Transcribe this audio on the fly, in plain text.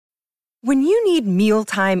When you need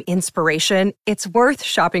mealtime inspiration, it's worth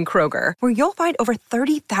shopping Kroger, where you'll find over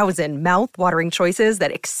 30,000 mouth-watering choices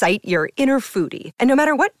that excite your inner foodie. And no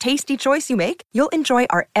matter what tasty choice you make, you'll enjoy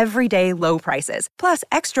our everyday low prices, plus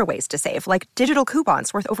extra ways to save, like digital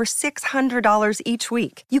coupons worth over $600 each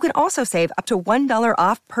week. You can also save up to $1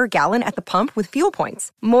 off per gallon at the pump with fuel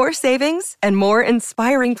points. More savings and more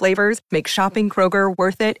inspiring flavors make shopping Kroger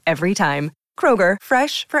worth it every time. Kroger,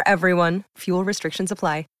 fresh for everyone. Fuel restrictions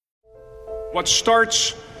apply. What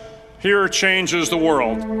starts here changes the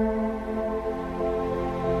world.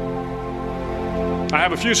 I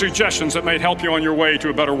have a few suggestions that may help you on your way to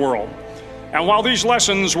a better world. And while these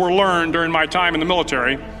lessons were learned during my time in the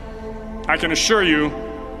military, I can assure you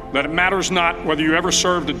that it matters not whether you ever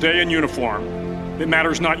served a day in uniform. It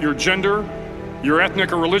matters not your gender, your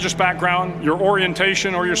ethnic or religious background, your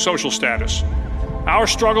orientation, or your social status. Our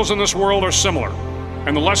struggles in this world are similar,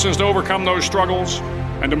 and the lessons to overcome those struggles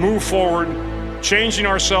and to move forward, changing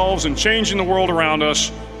ourselves and changing the world around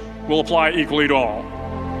us, will apply equally to all.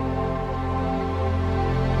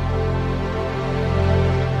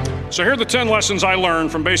 So here are the 10 lessons I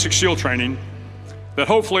learned from basic SEAL training that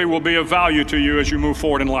hopefully will be of value to you as you move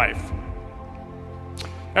forward in life.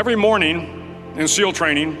 Every morning in SEAL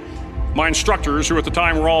training, my instructors, who at the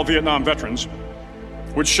time were all Vietnam veterans,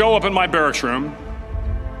 would show up in my barracks room,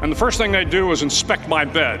 and the first thing they'd do was inspect my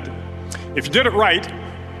bed. If you did it right,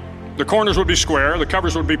 the corners would be square, the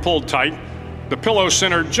covers would be pulled tight, the pillow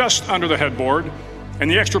centered just under the headboard, and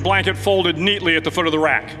the extra blanket folded neatly at the foot of the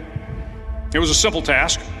rack. It was a simple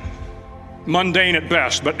task, mundane at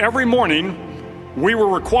best, but every morning we were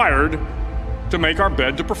required to make our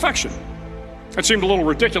bed to perfection. It seemed a little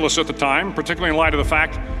ridiculous at the time, particularly in light of the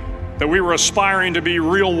fact that we were aspiring to be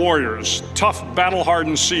real warriors, tough,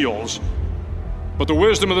 battle-hardened SEALs. But the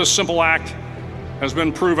wisdom of this simple act has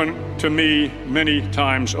been proven to me many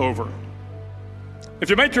times over.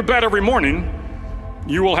 If you make your bed every morning,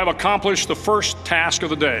 you will have accomplished the first task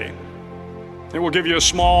of the day. It will give you a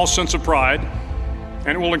small sense of pride, and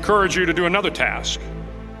it will encourage you to do another task,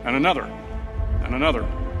 and another, and another.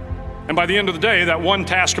 And by the end of the day, that one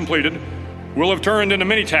task completed will have turned into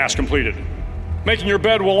many tasks completed. Making your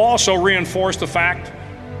bed will also reinforce the fact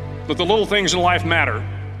that the little things in life matter.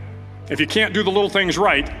 If you can't do the little things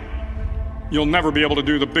right, you'll never be able to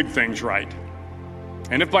do the big things right.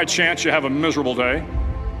 And if by chance you have a miserable day,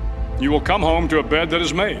 you will come home to a bed that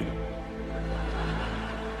is made,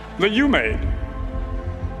 that you made.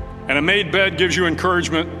 And a made bed gives you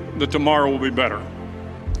encouragement that tomorrow will be better.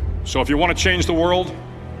 So if you want to change the world,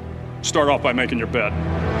 start off by making your bed.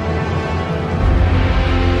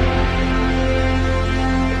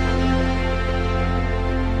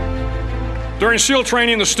 During SEAL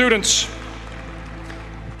training, the students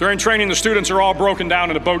are all broken down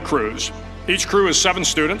into boat crews. Each crew is 7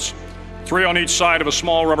 students, 3 on each side of a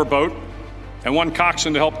small rubber boat, and 1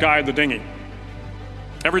 coxswain to help guide the dinghy.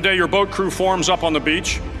 Every day, your boat crew forms up on the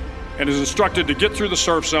beach and is instructed to get through the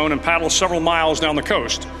surf zone and paddle several miles down the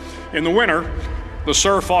coast. In the winter, the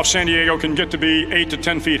surf off San Diego can get to be 8 to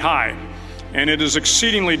 10 feet high, and it is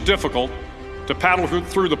exceedingly difficult to paddle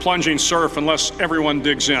through the plunging surf unless everyone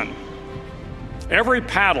digs in. Every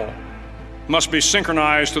paddle must be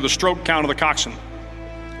synchronized to the stroke count of the coxswain.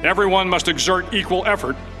 Everyone must exert equal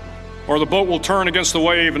effort, or the boat will turn against the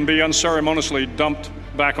wave and be unceremoniously dumped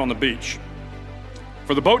back on the beach.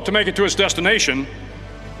 For the boat to make it to its destination,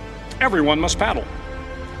 everyone must paddle.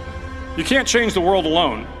 You can't change the world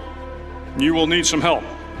alone. You will need some help.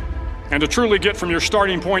 And to truly get from your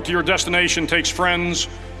starting point to your destination takes friends,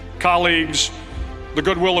 colleagues, the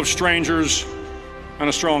goodwill of strangers, and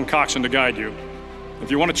a strong coxswain to guide you. If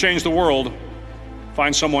you want to change the world,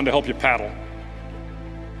 find someone to help you paddle.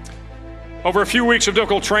 Over a few weeks of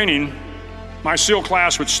difficult training, my SEAL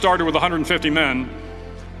class, which started with 150 men,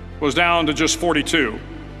 was down to just 42.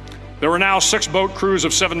 There were now 6 boat crews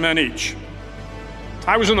of 7 men each.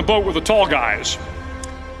 I was in the boat with the tall guys,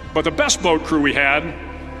 but the best boat crew we had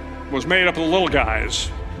was made up of the little guys,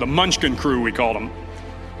 the Munchkin crew, we called them.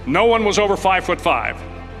 No one was over 5'5".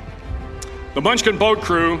 The Munchkin boat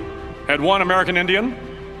crew had 1 American Indian,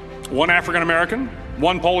 1 African American,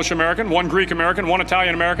 1 Polish American, 1 Greek American, 1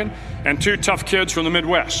 Italian American, and 2 tough kids from the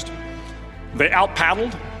Midwest. They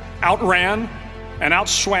out-paddled, outran, and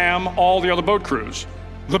outswam all the other boat crews.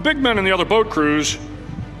 The big men in the other boat crews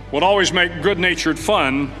would always make good-natured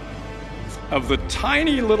fun of the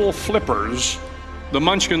tiny little flippers the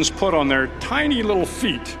Munchkins put on their tiny little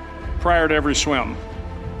feet prior to every swim.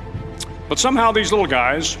 But somehow these little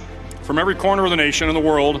guys from every corner of the nation and the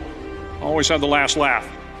world always had the last laugh,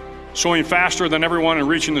 swimming faster than everyone and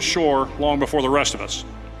reaching the shore long before the rest of us.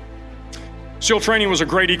 SEAL training was a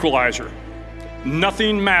great equalizer.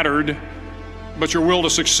 Nothing mattered but your will to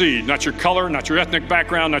succeed, not your color, not your ethnic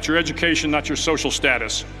background, not your education, not your social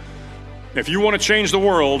status. If you want to change the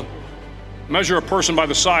world, measure a person by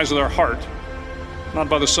the size of their heart, not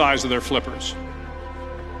by the size of their flippers.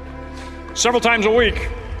 Several times a week,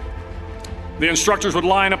 the instructors would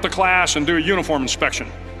line up the class and do a uniform inspection.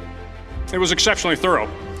 It was exceptionally thorough.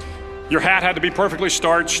 Your hat had to be perfectly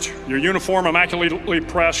starched, your uniform immaculately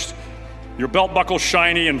pressed, your belt buckle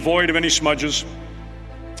shiny and void of any smudges.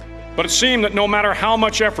 But it seemed that no matter how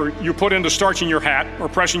much effort you put into starching your hat or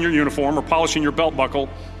pressing your uniform or polishing your belt buckle,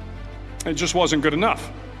 it just wasn't good enough.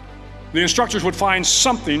 The instructors would find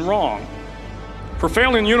something wrong. For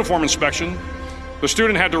failing the uniform inspection, the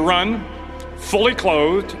student had to run, fully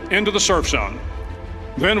clothed, into the surf zone,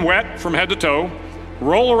 then wet from head to toe,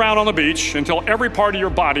 roll around on the beach until every part of your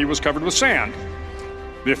body was covered with sand.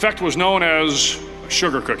 The effect was known as a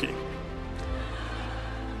sugar cookie.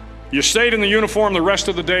 You stayed in the uniform the rest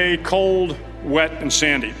of the day, cold, wet, and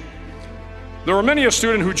sandy. There were many a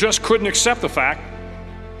student who just couldn't accept the fact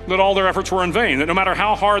that all their efforts were in vain, that no matter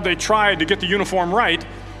how hard they tried to get the uniform right,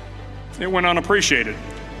 it went unappreciated.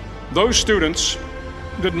 Those students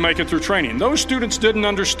didn't make it through training. Those students didn't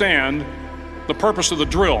understand the purpose of the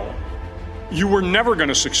drill. You were never going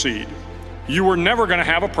to succeed. You were never going to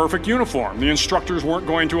have a perfect uniform. The instructors weren't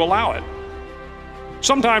going to allow it.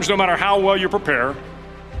 Sometimes, no matter how well you prepare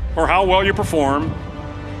or how well you perform,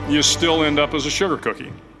 you still end up as a sugar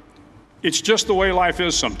cookie. It's just the way life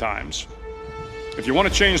is sometimes. If you want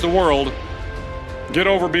to change the world, get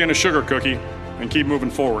over being a sugar cookie and keep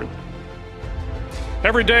moving forward.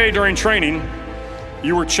 Every day during training,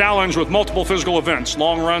 you were challenged with multiple physical events: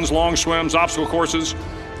 long runs, long swims, obstacle courses,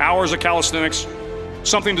 hours of calisthenics,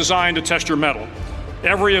 something designed to test your mettle.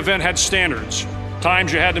 Every event had standards,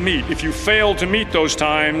 times you had to meet. If you failed to meet those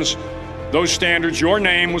times, those standards, your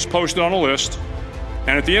name was posted on a list,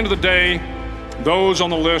 and at the end of the day, those on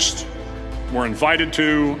the list were invited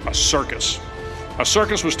to a circus. A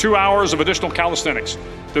circus was 2 hours of additional calisthenics,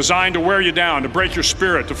 designed to wear you down, to break your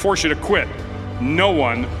spirit, to force you to quit. No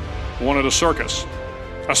one wanted a circus.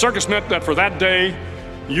 A circus meant that for that day,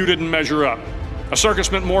 you didn't measure up. A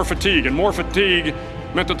circus meant more fatigue, and more fatigue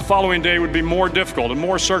meant that the following day would be more difficult and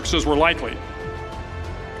more circuses were likely.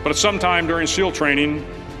 But at some time during SEAL training,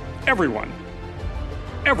 everyone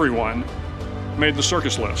made the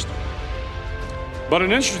circus list. But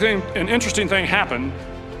an interesting thing happened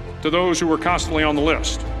to those who were constantly on the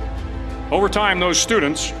list. Over time, those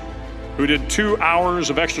students who did 2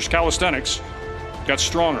 hours of extra calisthenics got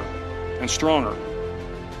stronger and stronger.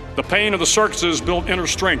 The pain of the circuses built inner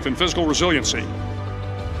strength and physical resiliency.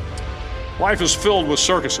 Life is filled with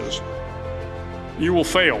circuses. You will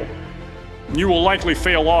fail. You will likely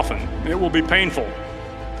fail often. It will be painful.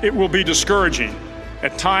 It will be discouraging.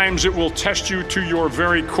 At times, it will test you to your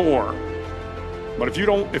very core. But if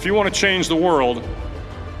you want to change the world,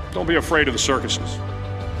 don't be afraid of the circuses.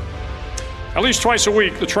 At least twice a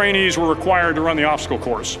week, the trainees were required to run the obstacle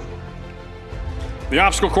course. The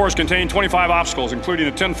obstacle course contained 25 obstacles, including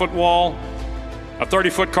a 10-foot wall, a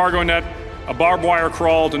 30-foot cargo net, a barbed wire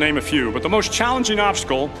crawl, to name a few. But the most challenging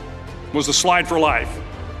obstacle was the slide for life.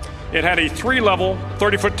 It had a 3-level,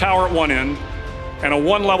 30-foot tower at one end and a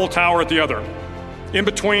 1-level tower at the other. In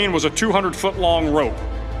between was a 200-foot long rope.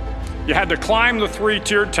 You had to climb the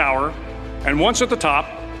 3-tiered tower, and once at the top,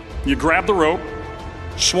 you grabbed the rope,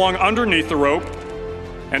 swung underneath the rope,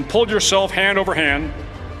 and pulled yourself hand over hand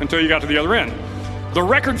until you got to the other end. The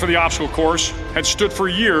record for the obstacle course had stood for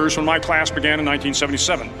years when my class began in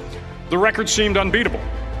 1977. The record seemed unbeatable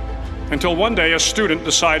until one day a student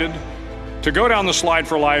decided to go down the slide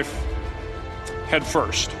for life head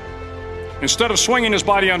first. Instead of swinging his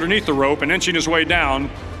body underneath the rope and inching his way down,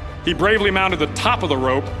 he bravely mounted the top of the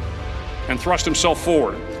rope and thrust himself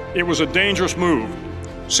forward. It was a dangerous move,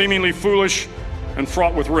 seemingly foolish and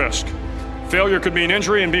fraught with risk. Failure could mean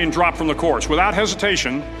injury and being dropped from the course. Without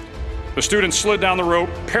hesitation, the student slid down the rope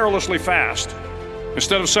perilously fast.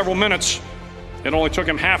 Instead of several minutes, it only took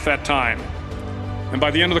him half that time. And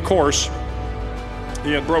by the end of the course,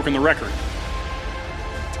 he had broken the record.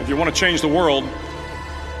 If you want to change the world,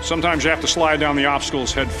 sometimes you have to slide down the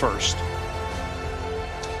obstacles head first.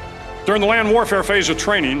 During the land warfare phase of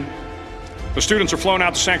training, the students are flown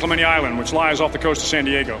out to San Clemente Island, which lies off the coast of San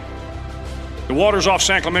Diego. The waters off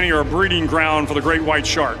San Clemente are a breeding ground for the great white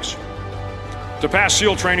sharks. To pass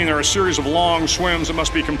SEAL training, there are a series of long swims that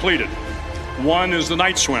must be completed. One is the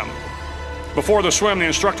night swim. Before the swim, the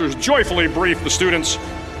instructors joyfully brief the students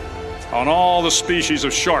on all the species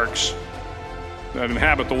of sharks that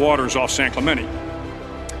inhabit the waters off San Clemente.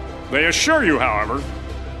 They assure you, however,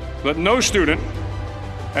 that no student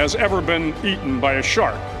has ever been eaten by a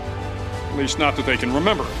shark, at least not that they can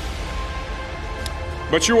remember.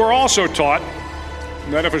 But you are also taught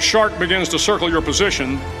that if a shark begins to circle your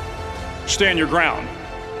position, stand your ground.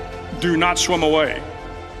 Do not swim away.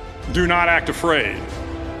 Do not act afraid.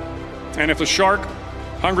 And if the shark,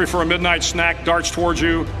 hungry for a midnight snack, darts towards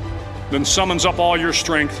you, then summons up all your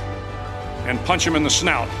strength and punch him in the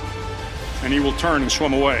snout, and he will turn and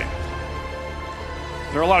swim away.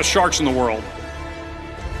 There are a lot of sharks in the world.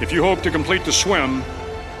 If you hope to complete the swim,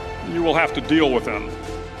 you will have to deal with them.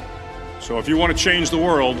 So if you want to change the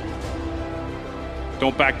world,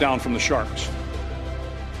 don't back down from the sharks.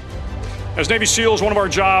 As Navy SEALs, one of our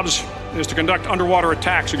jobs is to conduct underwater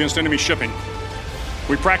attacks against enemy shipping.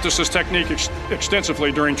 We practice this technique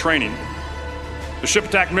extensively during training. The ship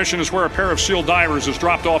attack mission is where a pair of SEAL divers is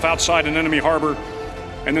dropped off outside an enemy harbor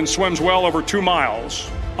and then swims well over 2 miles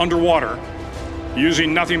underwater,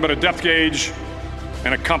 using nothing but a depth gauge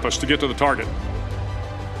and a compass to get to the target.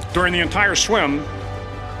 During the entire swim,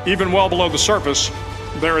 even well below the surface,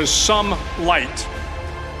 there is some light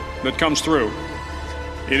that comes through.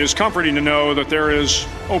 It is comforting to know that there is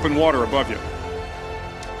open water above you.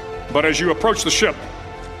 But as you approach the ship,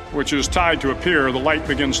 which is tied to a pier, the light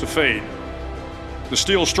begins to fade. The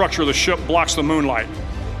steel structure of the ship blocks the moonlight.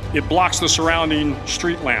 It blocks the surrounding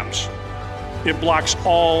street lamps. It blocks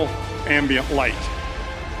all ambient light.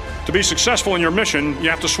 To be successful in your mission, you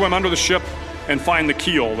have to swim under the ship and find the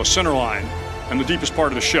keel, the center line, and the deepest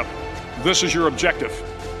part of the ship. This is your objective.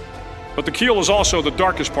 But the keel is also the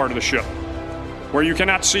darkest part of the ship, where you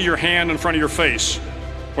cannot see your hand in front of your face,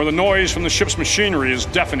 where the noise from the ship's machinery is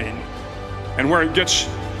deafening, and where it gets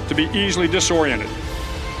to be easily disoriented,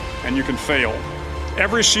 and you can fail.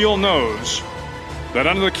 Every SEAL knows that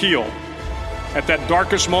under the keel, at that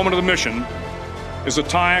darkest moment of the mission, is a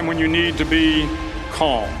time when you need to be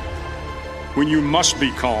calm, when you must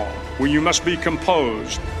be calm, when you must be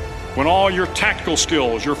composed, when all your tactical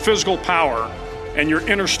skills, your physical power, and your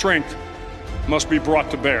inner strength must be brought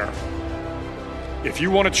to bear. If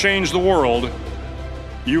you want to change the world,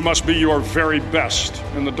 you must be your very best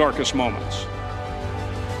in the darkest moments.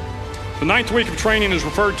 The 9th week of training is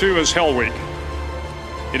referred to as Hell Week.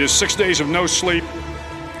 It is 6 days of no sleep,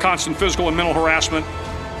 constant physical and mental harassment,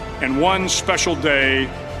 and one special day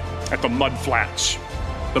at the Mud Flats.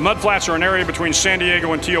 The Mud Flats are an area between San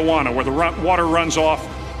Diego and Tijuana where the water runs off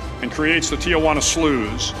and creates the Tijuana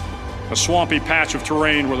Sloughs, a swampy patch of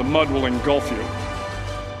terrain where the mud will engulf you.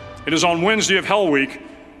 It is on Wednesday of Hell Week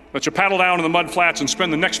that you paddle down to the Mud Flats and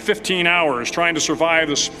spend the next 15 hours trying to survive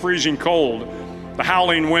this freezing cold, the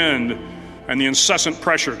howling wind, and the incessant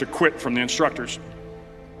pressure to quit from the instructors.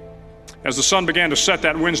 As the sun began to set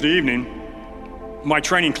that Wednesday evening, my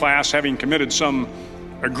training class, having committed some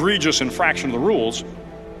egregious infraction of the rules,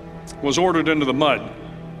 was ordered into the mud.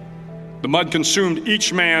 The mud consumed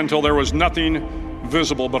each man till there was nothing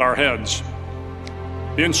visible but our heads.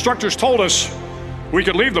 The instructors told us we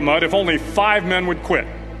could leave the mud if only 5 men would quit.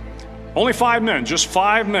 Only 5 men, just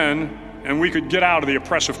 5 men, and we could get out of the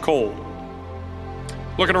oppressive cold.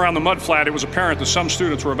 Looking around the mud flat, it was apparent that some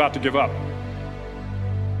students were about to give up.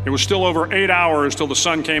 It was still over 8 hours till the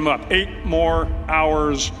sun came up. 8 more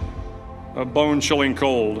hours of bone-chilling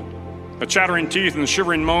cold. The chattering teeth and the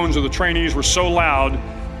shivering moans of the trainees were so loud,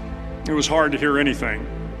 it was hard to hear anything.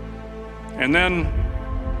 And then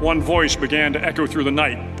one voice began to echo through the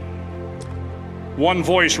night. One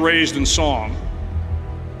voice raised in song.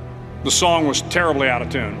 The song was terribly out of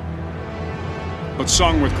tune, but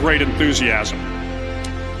sung with great enthusiasm.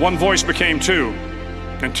 One voice became 2,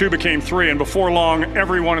 and 2 became 3, and before long,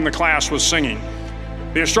 everyone in the class was singing.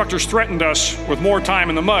 The instructors threatened us with more time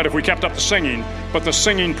in the mud if we kept up the singing, but the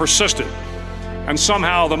singing persisted. And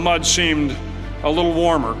somehow the mud seemed a little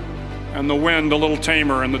warmer, and the wind a little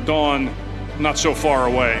tamer, and the dawn not so far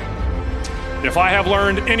away. If I have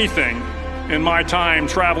learned anything in my time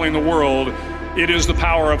traveling the world, it is the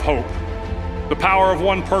power of hope. The power of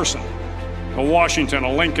one person, a Washington,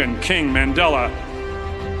 a Lincoln, King, Mandela,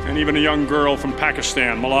 and even a young girl from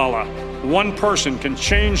Pakistan, Malala. One person can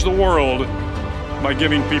change the world by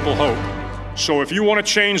giving people hope. So if you want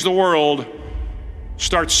to change the world,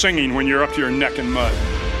 start singing when you're up to your neck in mud.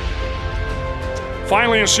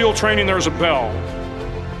 Finally, in SEAL training, there's a bell.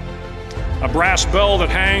 A brass bell that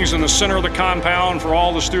hangs in the center of the compound for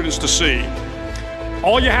all the students to see.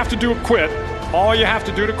 All you have to do to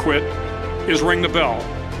quit is ring the bell.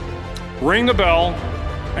 Ring the bell,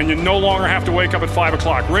 and you no longer have to wake up at 5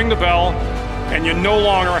 o'clock. Ring the bell, and you no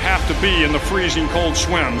longer have to be in the freezing cold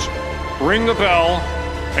swims. Ring the bell,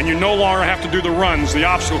 and you no longer have to do the runs, the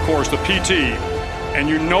obstacle course, the PT, and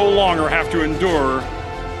you no longer have to endure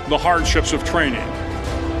the hardships of training.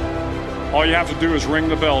 All you have to do is ring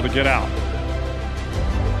the bell to get out.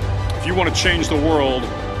 If you want to change the world,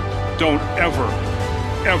 don't ever,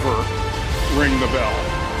 ever ring the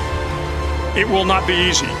bell. It will not be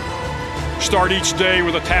easy. Start each day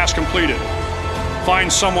with a task completed.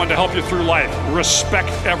 Find someone to help you through life. Respect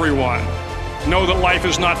everyone. Know that life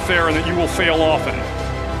is not fair and that you will fail often.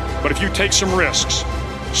 But if you take some risks,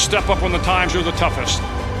 step up when the times are the toughest,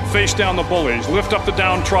 face down the bullies, lift up the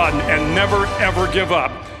downtrodden, and never, ever give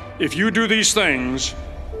up. If you do these things,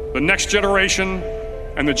 the next generation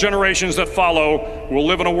and the generations that follow will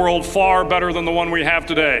live in a world far better than the one we have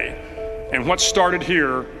today. And what started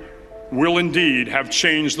here will indeed have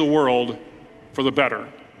changed the world for the better.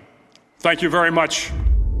 Thank you very much